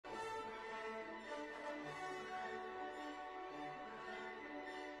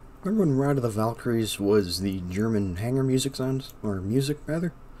Remember when Ride of the Valkyries was the German hangar music sounds? Or music,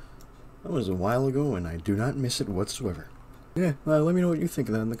 rather? That was a while ago, and I do not miss it whatsoever. Yeah, let me know what you think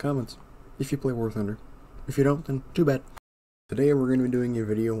of that in the comments, if you play War Thunder. If you don't, then too bad. Today we're going to be doing a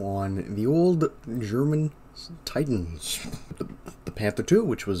video on the old German Titans. The Panther II,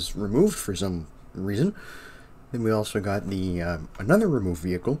 which was removed for some reason. Then we also got the another removed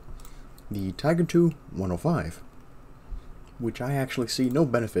vehicle, the Tiger II 105. Which I actually see no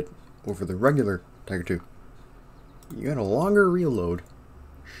benefit over the regular Tiger II. You got a longer reload.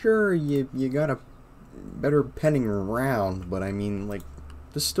 Sure, you got a better penning round, but I mean, like,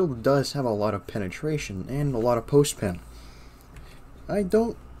 this still does have a lot of penetration and a lot of post-pen. I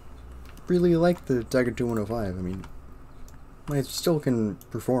don't really like the Tiger II 105. I mean, I still can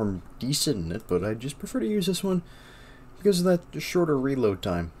perform decent in it, but I just prefer to use this one because of that shorter reload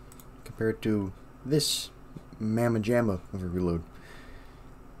time compared to this mamma jamma of a reload.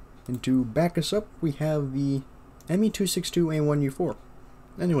 And to back us up, we have the ME262A1U4.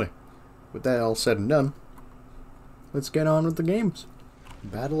 Anyway, with that all said and done, let's get on with the games.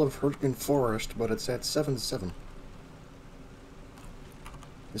 Battle of Hurtgen Forest, but it's at 7-7.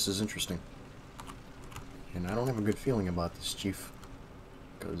 This is interesting. And I don't have a good feeling about this, Chief.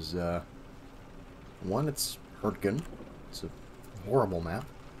 Because, one, it's Hurtgen. It's a horrible map.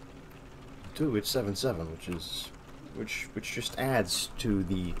 Two, it's 7-7, which just adds to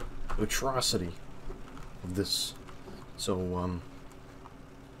the atrocity of this. So,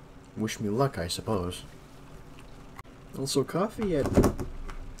 wish me luck, I suppose. Also, coffee at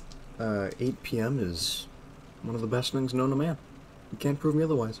 8 p.m. is one of the best things known to man. You can't prove me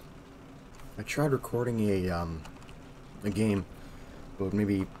otherwise. I tried recording a game about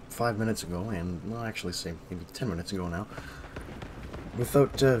maybe 5 minutes ago, and, well, actually, say maybe 10 minutes ago now.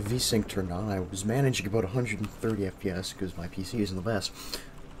 Without VSync turned on, I was managing about 130 FPS because my PC isn't the best.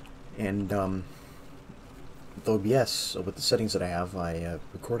 And with OBS, so with the settings that I have, I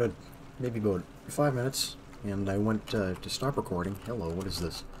recorded maybe about 5 minutes, and I went to stop recording. Hello, what is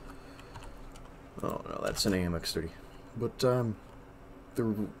this? Oh no, that's an AMX30. But the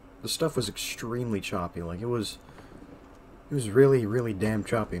stuff was extremely choppy. Like it was really damn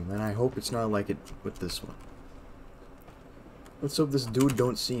choppy, and I hope it's not like it with this one. Let's hope this dude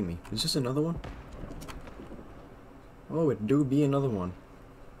don't see me. Is this another one? Oh, it do be another one.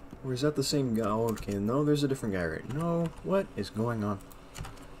 Or is that the same guy? Oh, okay, no, there's a different guy right. No, what is going on?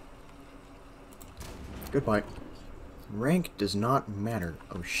 Goodbye. Rank does not matter.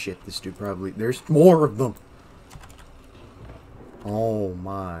 Oh shit, this dude probably... There's more of them! Oh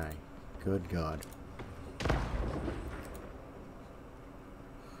my. Good God.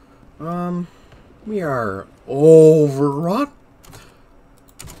 We are overrun.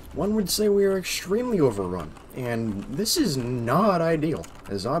 One would say we are extremely overrun, and this is not ideal,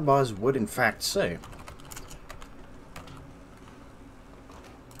 as OddBawZ would in fact say.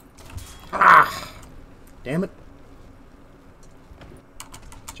 Ah! Damn it.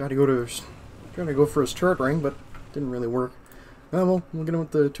 Tried to go for his turret ring, but didn't really work. Oh well, we'll get him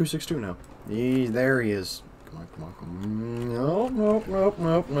with the 262 now. There he is. Come on, come on, come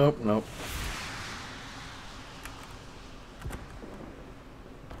on. Nope.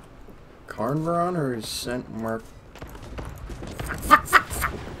 Carnveron or Scent Mark?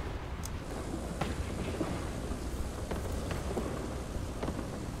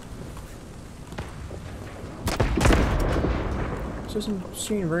 This isn't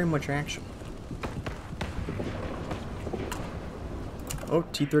seeing very much action. Oh,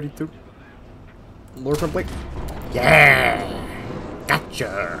 T-32. Lower front plate. Yeah!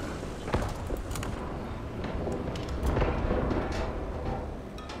 Gotcha!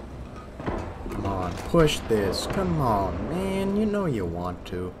 Come on, push this. Come on, man. You know you want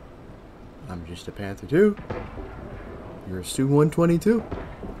to. I'm just a Panther II. You're a Su-122.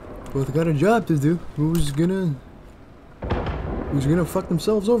 Both got a job to do. Who's gonna fuck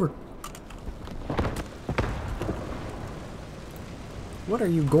themselves over? What are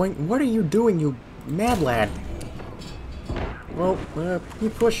you doing, you mad lad? Well, he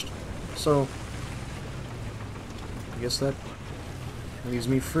pushed, so I guess that leaves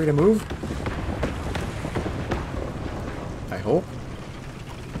me free to move. I hope.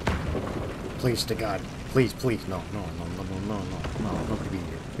 Please to God. Please, no, nobody be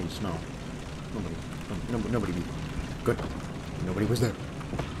here. Please, no. Nobody be. Good. Nobody was there.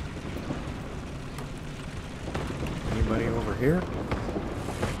 Anybody over here?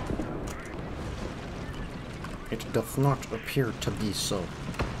 It doth not appear to be so.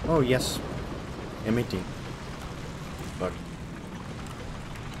 Oh, yes. M18. Fuck.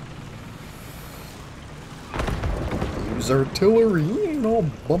 Use artillery. and I'll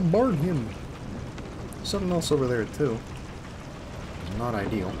bombard him. Something else over there, too. Not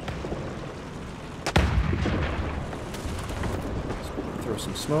ideal. Let's throw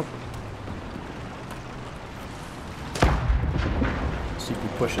some smoke. See if he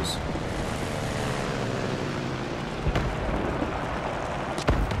pushes.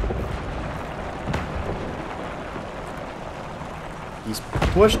 He's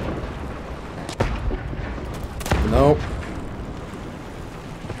pushed. Nope.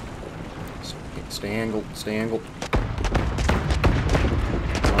 Stay angled. Stay angled.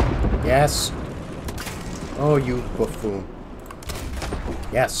 Yes. Oh, you buffoon.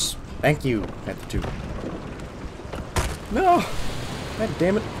 Yes. Thank you, Panther II. No. God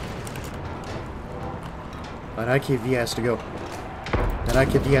damn it. That IKV has to go. That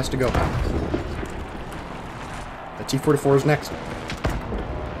IKV has to go. The T-44 is next.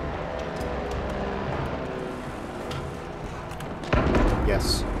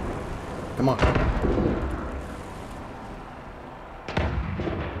 Yes. Come on.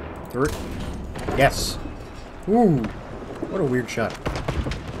 Through it. Yes. Ooh. What a weird shot.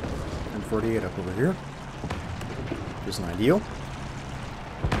 M48 up over here. Isn't ideal.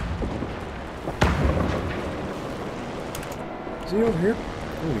 Is he over here?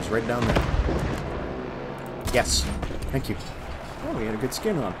 Oh, he's right down there. Yes. Thank you. Oh, he had a good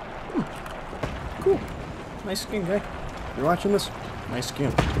skin on. Cool. Nice skin, guy. You're watching this? Nice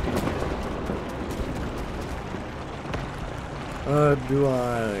skin. Do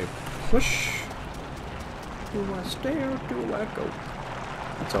I push? Do I stay or do I go?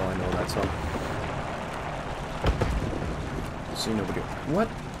 That's all I know, that song. See nobody. What?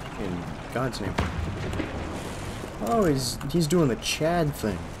 In God's name. Oh, he's doing the Chad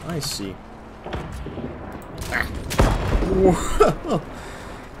thing. I see. Ah.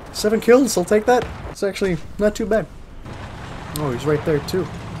 7 kills, I'll take that. It's actually not too bad. Oh, he's right there too.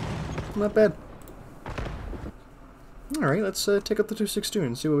 Not bad. Alright, let's take up the 262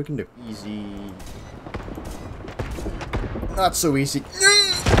 and see what we can do. Easy. Not so easy.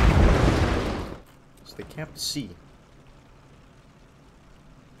 So they capped C.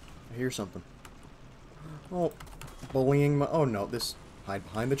 I hear something. Oh, bullying my... Oh no, this... Hide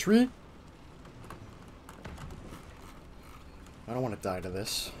behind the tree? I don't want to die to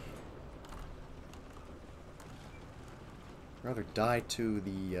this. I'd rather die to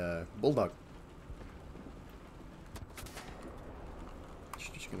the bulldog.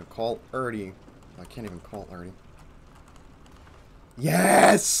 Just gonna call Erdy. I can't even call Erdy.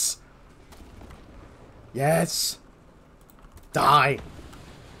 Yes! Yes! Die!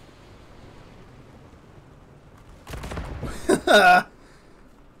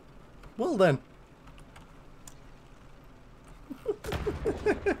 Well then.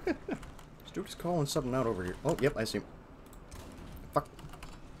 This dude's calling something out over here. Oh, yep, I see him. Fuck.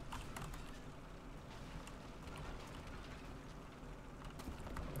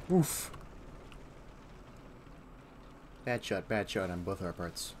 Oof. Bad shot on both our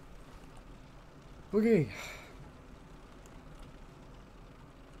parts. Okay.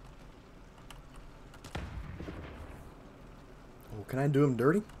 Oh, can I do him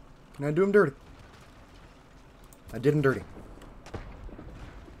dirty? Can I do him dirty? I did him dirty.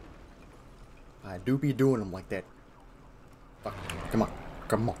 I do be doing him like that. Fuck. Come on.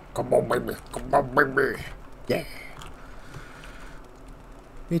 Come on. Come on, baby. Come on, baby. Yeah.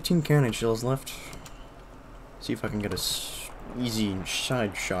 18 cannon shells left. See if I can get a easy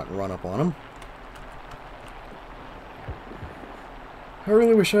side shot run up on him. I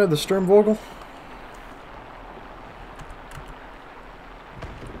really wish I had the Sturmvogel.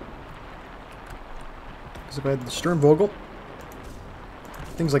 Because if I had the Sturmvogel,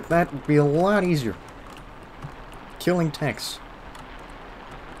 things like that would be a lot easier. Killing tanks.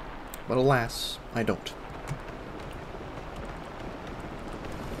 But alas, I don't.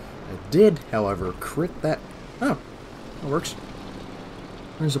 I did, however, crit that... Oh, that works.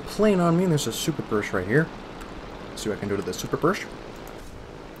 There's a plane on me and there's a super Persh right here. Let's see what I can do to the super Persh.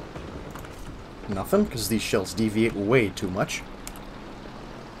 Nothing, because these shells deviate way too much.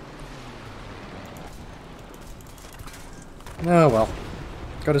 Oh well.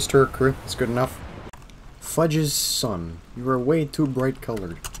 Got his turret crew. It's good enough. Fudge's son. You are way too bright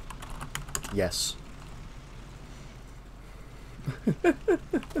colored. Yes.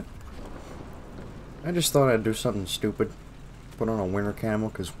 I just thought I'd do something stupid. Put on a winter camo,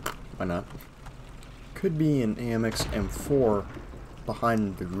 because why not? Could be an AMX M4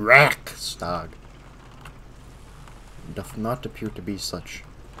 behind the Rackstag. Doth not appear to be such.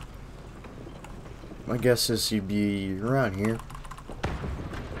 My guess is he'd be around here.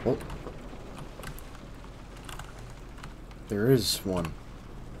 Oh. There is one.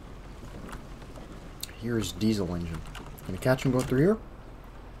 Here's diesel engine. Can I catch him going through here?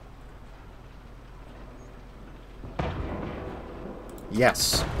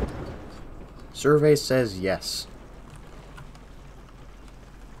 Yes. Survey says yes.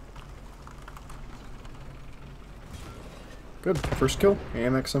 Good. First kill.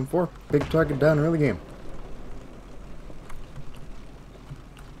 AMX M4. Big target down early game.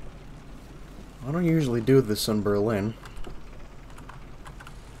 I don't usually do this on Berlin.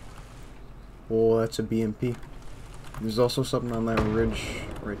 Oh, that's a BMP. There's also something on that ridge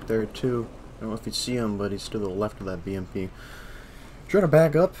right there too. I don't know if you see him, but he's to the left of that BMP. Try to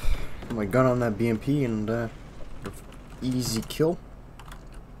back up. Put my gun on that BMP and easy kill.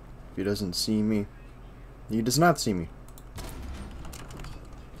 If he doesn't see me. He does not see me.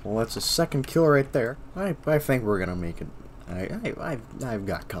 Well, that's a second kill right there. I think we're gonna make it. I've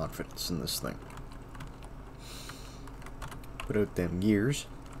got confidence in this thing. Put out them gears.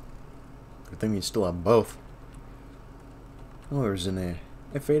 Good thing you still have both. Oh, there's an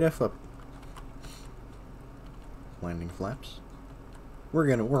F8F up. Landing flaps. We're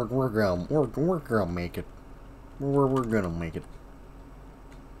gonna make it. We're gonna make it.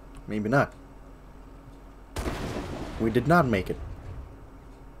 Maybe not. We did not make it.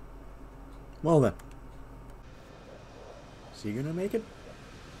 Well then. Is he gonna make it?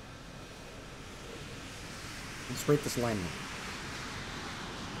 Let's rate this lineman.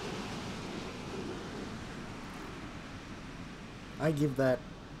 I give that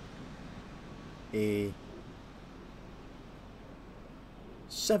a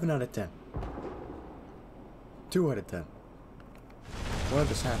 7 out of 10. 2 out of 10.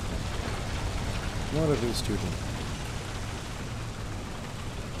 What is happening? What are these two doing?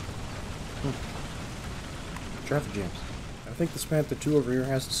 Traffic jams. I think this Panther II over here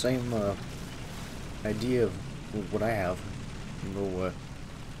has the same idea of what I have. You go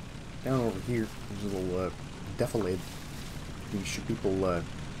down over here. There's a little defilade. You shoot people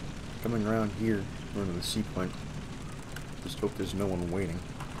coming around here, going to the sea point. Just hope there's no one waiting.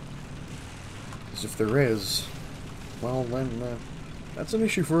 Because if there is, well then, that's an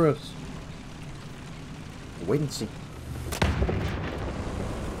issue for us. Wait and see.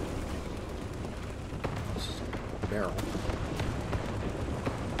 This is a barrel.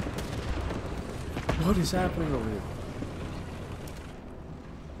 What is happening over here?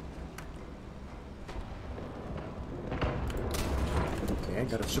 Okay,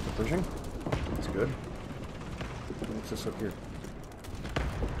 got a super pushing. That's good. What's this up here?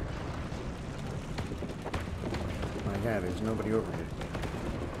 My God, there's nobody over here.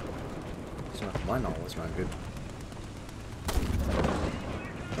 It's not mine all, it's not good.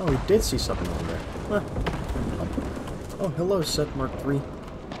 Oh, he did see something over there. Huh. Oh, hello, Set Mark III.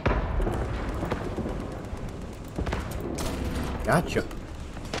 Gotcha.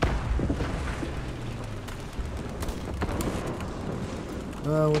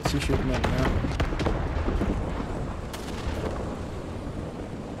 What's he shooting at now?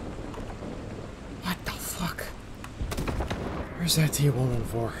 What the fuck? Where's that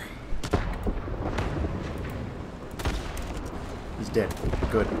T-114? He's dead.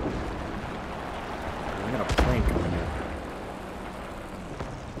 Good. I got a plane coming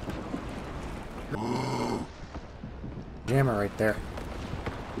in. Jammer right there.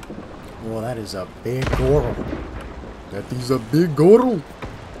 Well, that is a big girl. That is a big girl.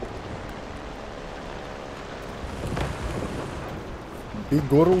 Big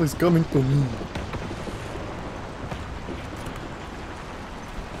girl is coming to me.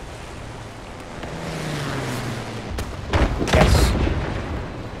 Yes.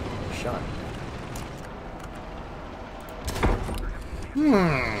 Shot.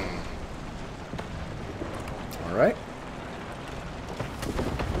 All right.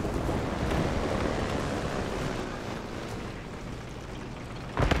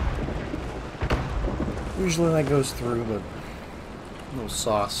 Usually that goes through, but no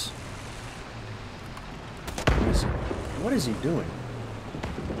sauce. What is he doing?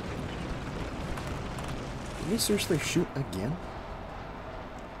 Did he seriously shoot again?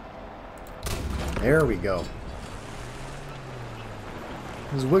 There we go.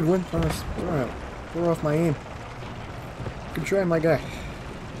 He's wiggling. Throw off my aim. Good try, my guy.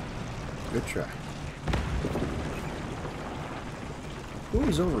 Good try. Who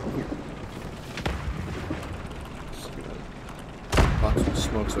is over here? Box of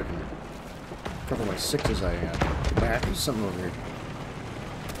smoke so I can cover my sixes I got. Back, there's something over here.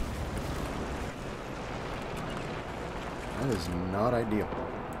 That is not ideal.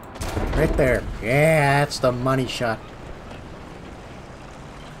 Right there. Yeah, that's the money shot.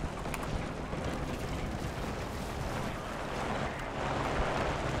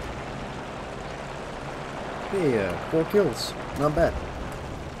 Hey, 4 kills. Not bad.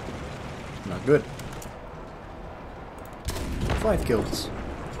 Not good. 5 kills.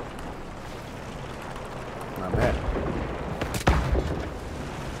 Not bad.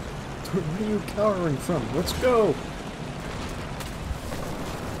 Where are you cowering from? Let's go!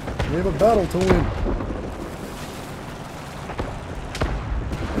 We have a battle to win!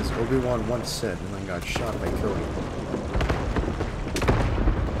 As Obi-Wan once said, and then got shot by Cody.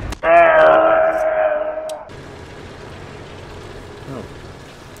 Oh.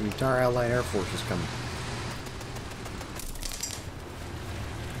 The entire Allied Air Force is coming.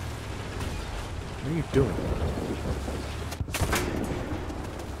 What are you doing?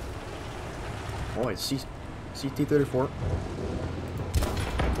 Oh, it's CT-34.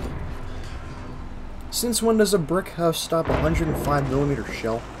 Since when does a brick house stop a 105mm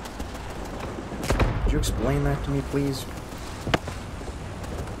shell? Could you explain that to me, please?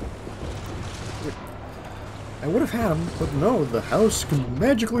 I would have had them, but no, the house can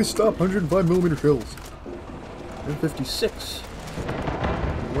magically stop 105mm shells. M56.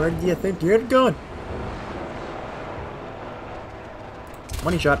 Where do you think you're going?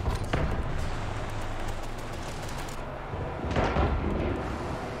 Money shot.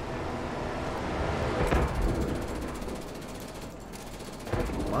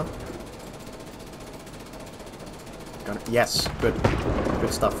 Come on. Got it. Yes, good.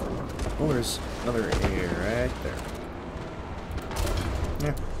 Good stuff. Oh, there's another A right there.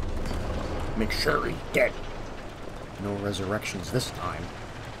 Yeah. Make sure he's dead. No resurrections this time.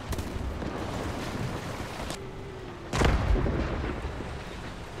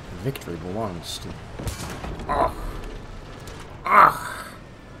 Victory belongs to... Ah! Ah!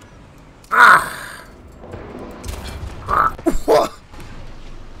 Ah! Ah!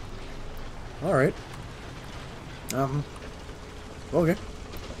 Alright. Okay.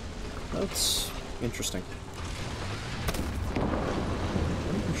 That's interesting.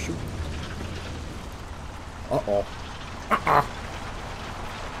 What are you shooting? Uh-oh. Uh-uh.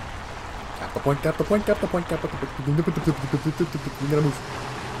 Tap the point, tap the point, tap the point, tap the point. We gotta move.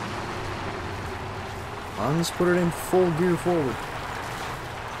 Hans put it in full gear forward.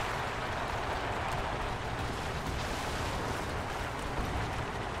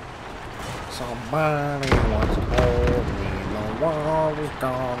 Somebody once told me the world was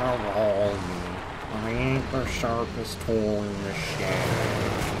gonna roll me. I ain't the sharpest tool in the shed.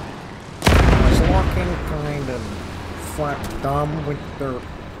 I was looking kind of flat dumb with their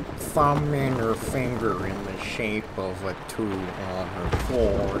thumb and her finger in the shape of a 2 on her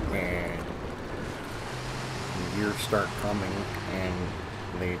forehead. Years start coming and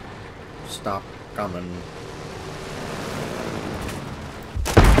they stop coming.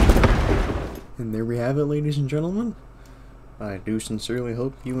 And there we have it, ladies and gentlemen. I do sincerely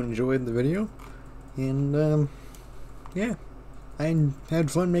hope you enjoyed the video. And yeah, I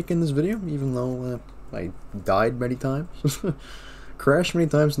had fun making this video, even though I died many times. Crashed many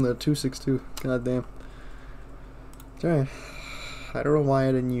times in the 262. Goddamn. Alright. I don't know why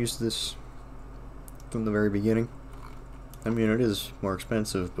I didn't use this from the very beginning. I mean, it is more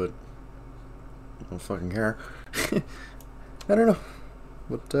expensive, but I don't fucking care. I don't know.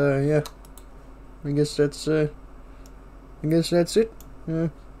 But yeah. I guess that's it.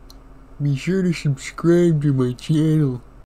 Be sure to subscribe to my channel.